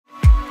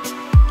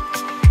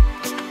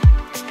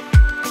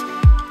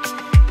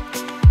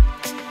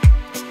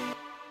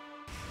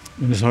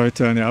Wenn es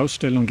heute eine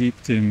Ausstellung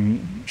gibt im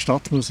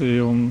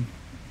Stadtmuseum,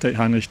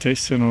 Heinrich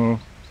Tessenow,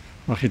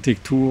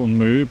 Architektur und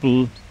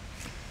Möbel,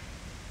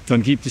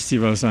 dann gibt es die,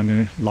 weil es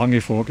eine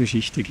lange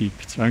Vorgeschichte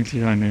gibt.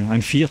 Eigentlich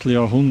ein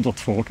Vierteljahrhundert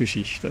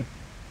Vorgeschichte.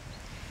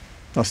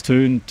 Das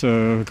tönt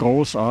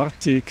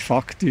großartig,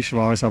 faktisch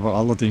war es aber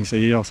allerdings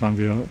eher, sagen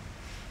wir,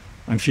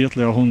 ein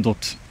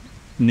Vierteljahrhundert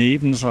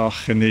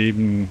Nebensache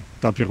neben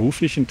der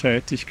beruflichen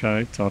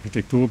Tätigkeit,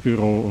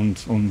 Architekturbüro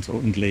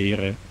und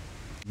Lehre.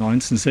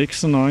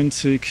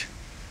 1996,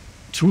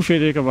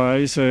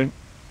 zufälligerweise,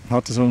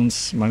 hat es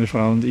uns, meine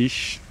Frau und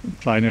ich, eine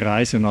kleine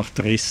Reise nach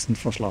Dresden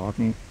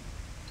verschlagen.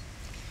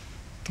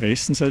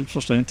 Dresden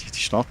selbstverständlich, die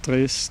Stadt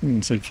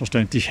Dresden,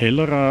 selbstverständlich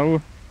Hellerau.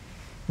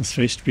 Das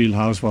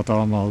Festspielhaus war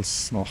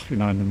damals noch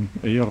in einem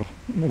eher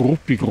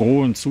ruppig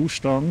rohen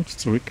Zustand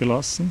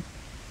zurückgelassen.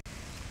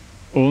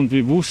 Und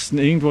wir wussten,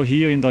 irgendwo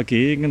hier in der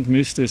Gegend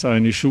müsste es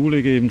eine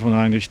Schule geben von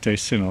Heinrich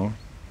Tessenow.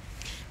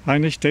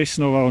 Heinrich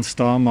Tessenow war uns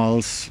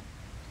damals,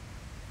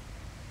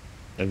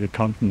 wir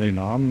kannten den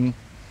Namen,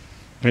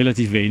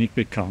 relativ wenig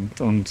bekannt.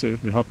 Und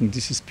wir hatten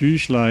dieses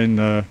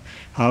Büchlein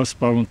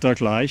Hausbau und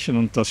dergleichen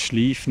und das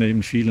schlief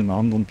neben vielen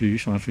anderen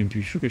Büchern auf ein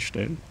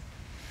Büchergestell.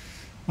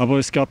 Aber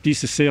es gab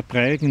dieses sehr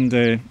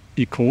prägende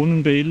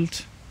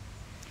Ikonenbild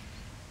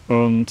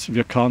und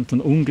wir kannten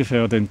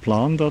ungefähr den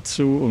Plan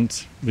dazu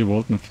und wir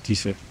wollten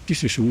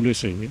diese Schule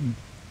sehen.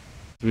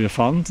 Wir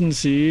fanden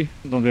sie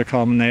und wir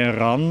kamen näher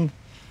ran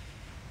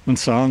und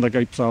sahen, da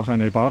gibt es auch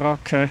eine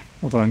Baracke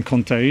oder einen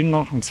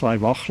Container und zwei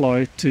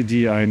Wachleute,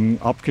 die ein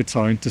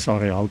abgezäuntes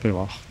Areal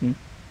bewachten.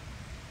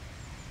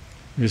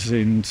 Wir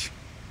sind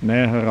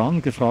näher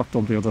heran, gefragt,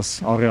 ob wir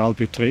das Areal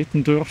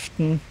betreten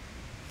dürften.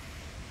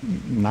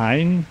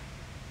 Nein.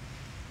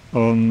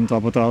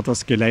 Aber da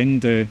das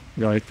Gelände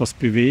ja etwas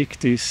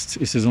bewegt ist,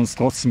 ist es uns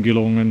trotzdem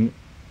gelungen,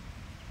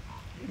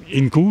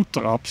 in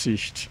guter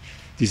Absicht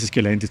dieses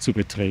Gelände zu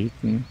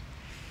betreten.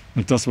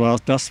 Und das war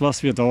das,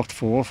 was wir dort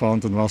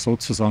vorfanden,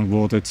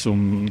 wurde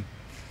zum,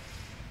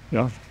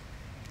 ja,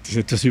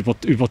 das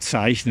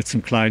überzeichnet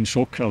zum kleinen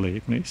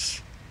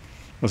Schockerlebnis.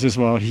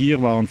 Also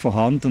hier waren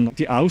vorhanden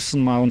die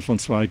Außenmauern von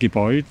zwei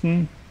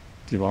Gebäuden,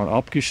 die waren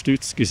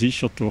abgestützt,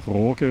 gesichert durch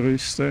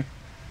Rohrgerüste.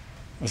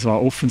 Es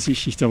war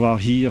offensichtlich,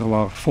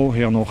 war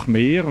vorher noch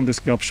mehr und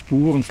es gab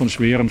Spuren von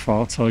schweren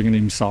Fahrzeugen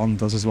im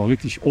Sand. Also es war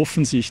wirklich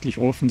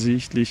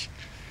offensichtlich,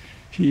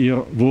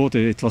 hier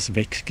wurde etwas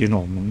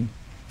weggenommen.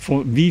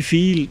 Wie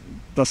viel,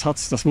 das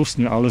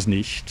wussten wir alles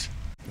nicht.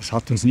 Es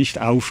hat uns nicht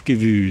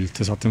aufgewühlt,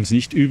 es hat uns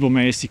nicht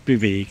übermäßig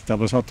bewegt,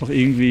 aber es hat doch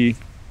irgendwie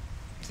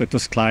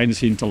etwas Kleines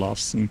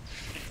hinterlassen.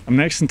 Am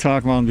nächsten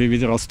Tag waren wir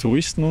wieder als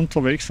Touristen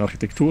unterwegs,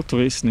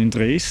 Architekturtouristen in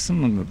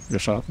Dresden, und wir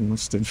schauten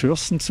uns den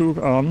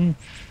Fürstenzug an.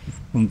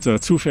 Und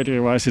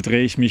zufälligerweise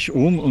drehe ich mich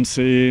um und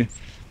sehe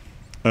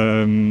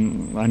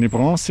eine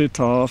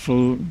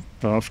Bronzetafel,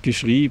 darauf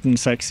geschrieben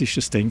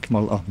Sächsisches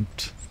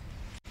Denkmalamt.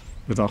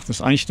 Wir dachten, das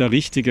ist eigentlich der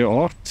richtige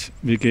Ort.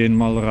 Wir gehen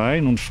mal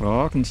rein und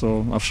fragen,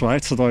 so auf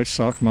Schweizerdeutsch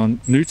sagt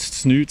man,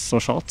 nützt's nütz, der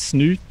Schatz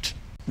nüt.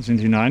 Wir sind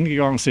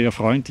hineingegangen, sehr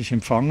freundlich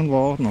empfangen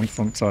worden und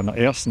von einer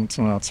ersten,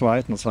 zu einer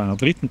zweiten, zu einer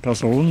dritten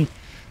Person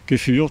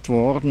geführt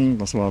worden.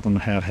 Das war dann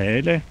Herr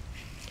Hähle.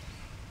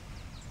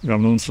 Wir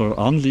haben unser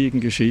Anliegen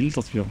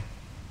geschildert,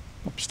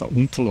 ob es da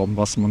Unterlagen,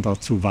 was man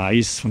dazu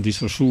weiß von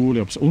dieser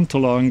Schule, ob es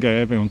Unterlagen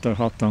gäbe. Und er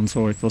hat dann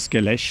so etwas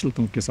gelächelt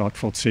und gesagt,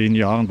 vor 10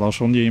 Jahren war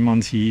schon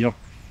jemand hier,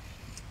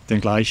 den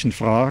gleichen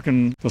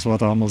Fragen. Das war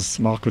damals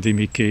Marco de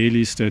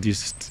Michelis, der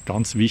dieses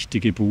ganz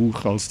wichtige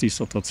Buch als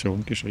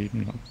Dissertation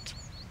geschrieben hat.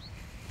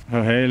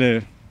 Herr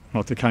Hähle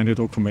hatte keine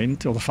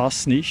Dokumente oder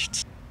fast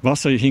nichts.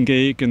 Was er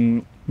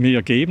hingegen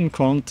mir geben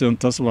konnte,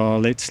 und das war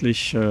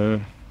letztlich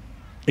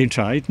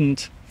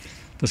entscheidend,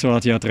 das war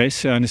die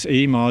Adresse eines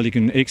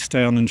ehemaligen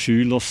externen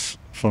Schülers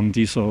von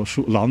dieser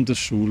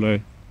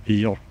Landesschule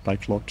hier bei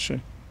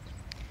Klotsche.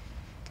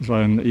 Das war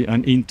ein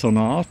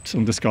Internat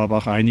und es gab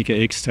auch einige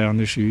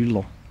externe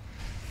Schüler.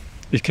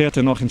 Ich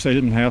kehrte noch im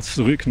selben Herbst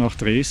zurück nach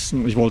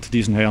Dresden. Ich wollte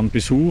diesen Herrn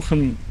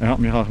besuchen. Er hat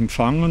mich auch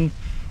empfangen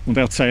und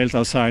erzählt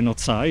aus seiner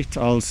Zeit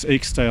als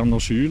externer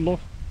Schüler.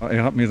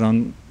 Er hat mir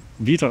dann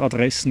wieder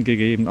Adressen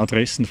gegeben,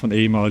 Adressen von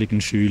ehemaligen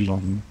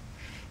Schülern.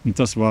 Und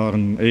das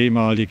waren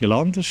ehemalige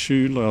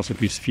Landesschüler, also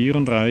bis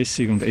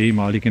 34 und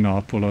ehemalige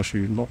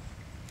Napola-Schüler.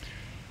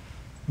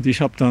 Und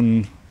ich habe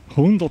dann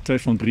Hunderte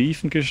von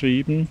Briefen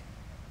geschrieben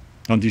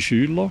an die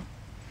Schüler,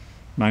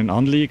 mein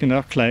Anliegen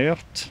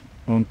erklärt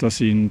und da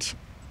sind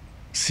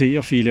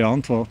sehr viele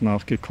Antworten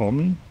auch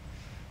gekommen,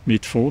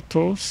 mit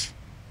Fotos,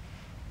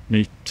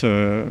 mit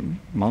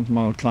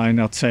manchmal kleinen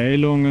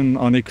Erzählungen,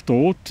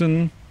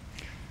 Anekdoten,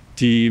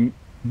 die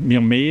mir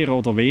mehr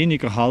oder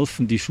weniger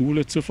halfen, die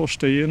Schule zu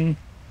verstehen.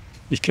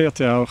 Ich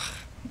kehrte auch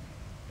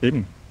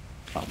eben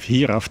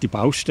hier auf die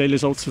Baustelle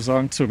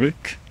sozusagen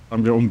zurück,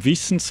 um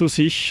Wissen zu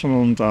sichern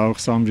und auch,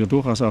 sagen wir,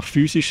 durchaus auch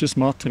physisches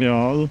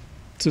Material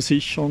zu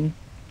sichern.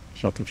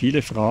 Ich hatte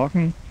viele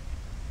Fragen.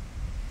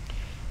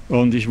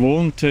 Und ich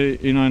wohnte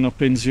in einer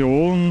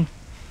Pension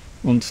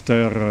und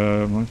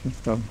der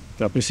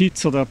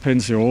Besitzer der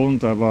Pension,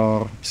 der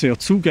war sehr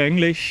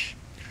zugänglich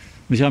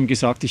Und ich habe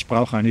gesagt, ich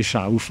brauche eine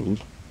Schaufel.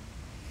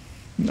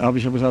 Aber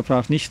ich habe gesagt, ich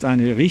brauche nicht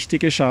eine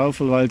richtige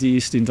Schaufel, weil die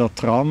ist in der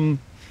Tram.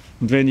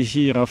 Und wenn ich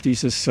hier auf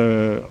dieses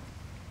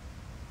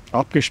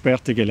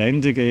abgesperrte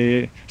Gelände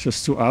gehe, ist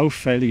das zu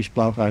auffällig. Ich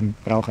brauche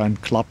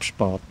einen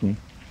Klappspaten.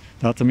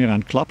 Da hat er mir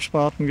einen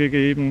Klappspaten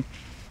gegeben.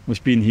 Und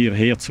ich bin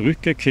hierher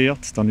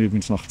zurückgekehrt, dann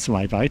übrigens noch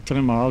 2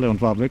 weitere Male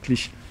und war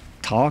wirklich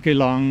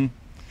tagelang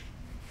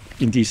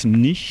in diesem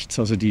Nichts,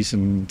 also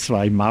diesen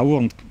 2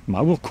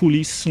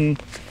 Mauerkulissen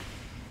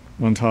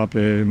und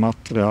habe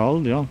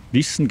Material, ja,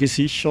 Wissen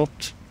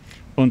gesichert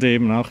und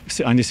eben auch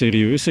eine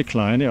seriöse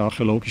kleine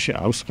archäologische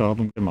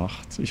Ausgrabung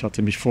gemacht. Ich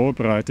hatte mich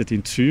vorbereitet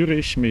in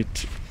Zürich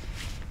mit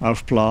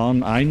auf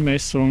Plan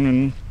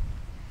Einmessungen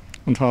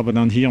und habe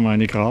dann hier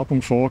meine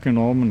Grabung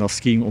vorgenommen.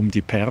 Das ging um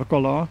die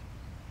Pergola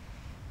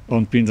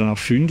und bin dann auch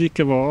fündig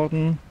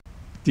geworden.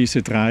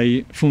 Diese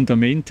 3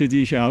 Fundamente,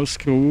 die ich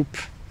ausgrub,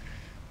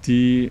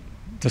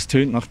 das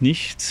tönt nach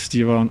nichts,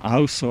 die waren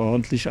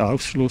außerordentlich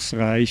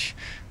aufschlussreich,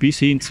 bis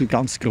hin zu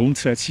ganz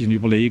grundsätzlichen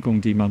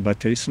Überlegungen, die man bei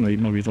Tessenow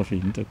immer wieder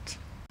findet.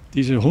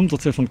 Diese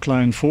Hunderte von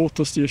kleinen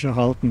Fotos, die ich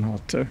erhalten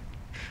hatte,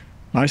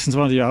 meistens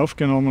waren die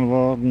aufgenommen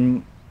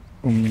worden,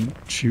 um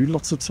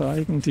Schüler zu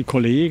zeigen, die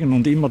Kollegen,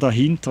 und immer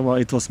dahinter war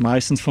etwas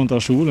meistens von der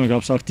Schule. Da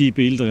gab es auch die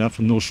Bilder, die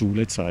einfach nur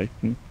Schule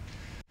zeigten.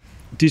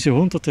 Diese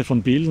Hunderte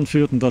von Bildern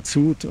führten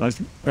dazu,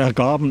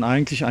 ergaben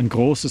eigentlich ein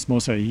großes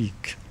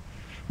Mosaik.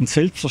 Und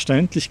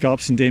selbstverständlich gab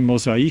es in dem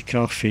Mosaik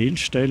auch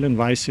Fehlstellen,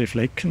 weiße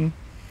Flecken.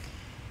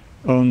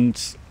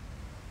 Und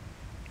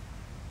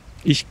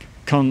ich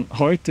kann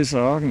heute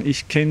sagen,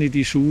 ich kenne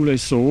die Schule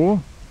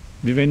so,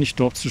 wie wenn ich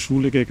dort zur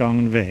Schule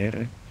gegangen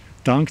wäre.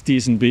 Dank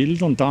diesen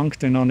Bildern, dank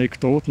den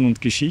Anekdoten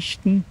und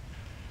Geschichten.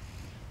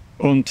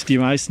 Und die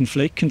meisten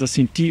Flecken, das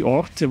sind die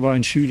Orte, wo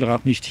ein Schüler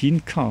auch nicht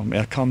hinkam.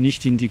 Er kam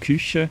nicht in die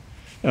Küche,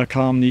 er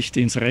kam nicht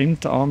ins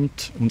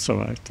Rentamt und so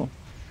weiter.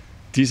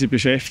 Diese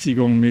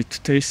Beschäftigung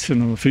mit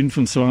Tessenow,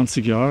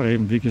 25 Jahre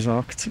eben, wie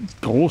gesagt,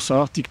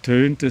 großartig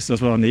tönt es,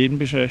 das war eine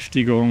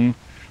Nebenbeschäftigung.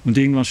 Und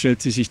irgendwann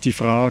stellte sich die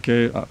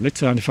Frage,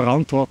 letztlich eine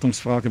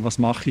Verantwortungsfrage, was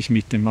mache ich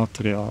mit dem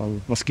Material,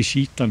 was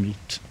geschieht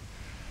damit?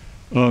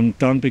 Und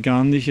dann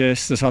begann ich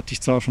es, das hatte ich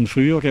zwar schon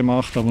früher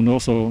gemacht, aber nur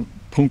so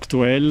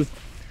punktuell,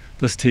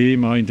 das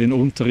Thema in den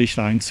Unterricht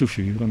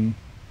einzuführen.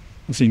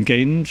 Also in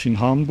Genf, in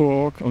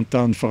Hamburg und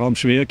dann vor allem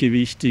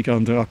schwergewichtig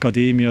an der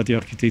Accademia di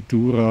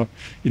Architettura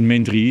in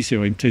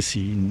Mendrisio im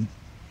Tessin.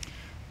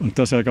 Und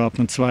das ergab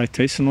dann 2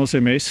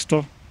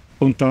 Tessenow-Semester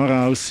und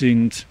daraus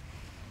sind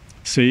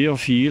sehr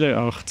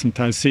viele, auch zum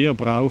Teil sehr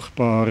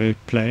brauchbare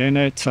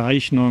Pläne,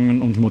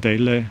 Zeichnungen und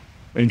Modelle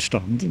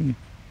entstanden.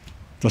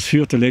 Das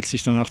führte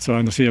letztlich dann auch zu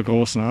einer sehr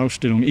großen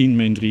Ausstellung in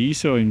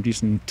Mendrisio, in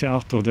diesem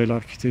Teatro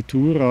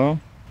dell'Architettura.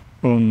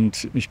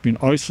 Und ich bin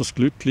äußerst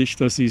glücklich,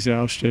 dass diese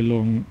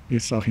Ausstellung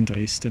jetzt auch in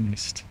Dresden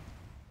ist.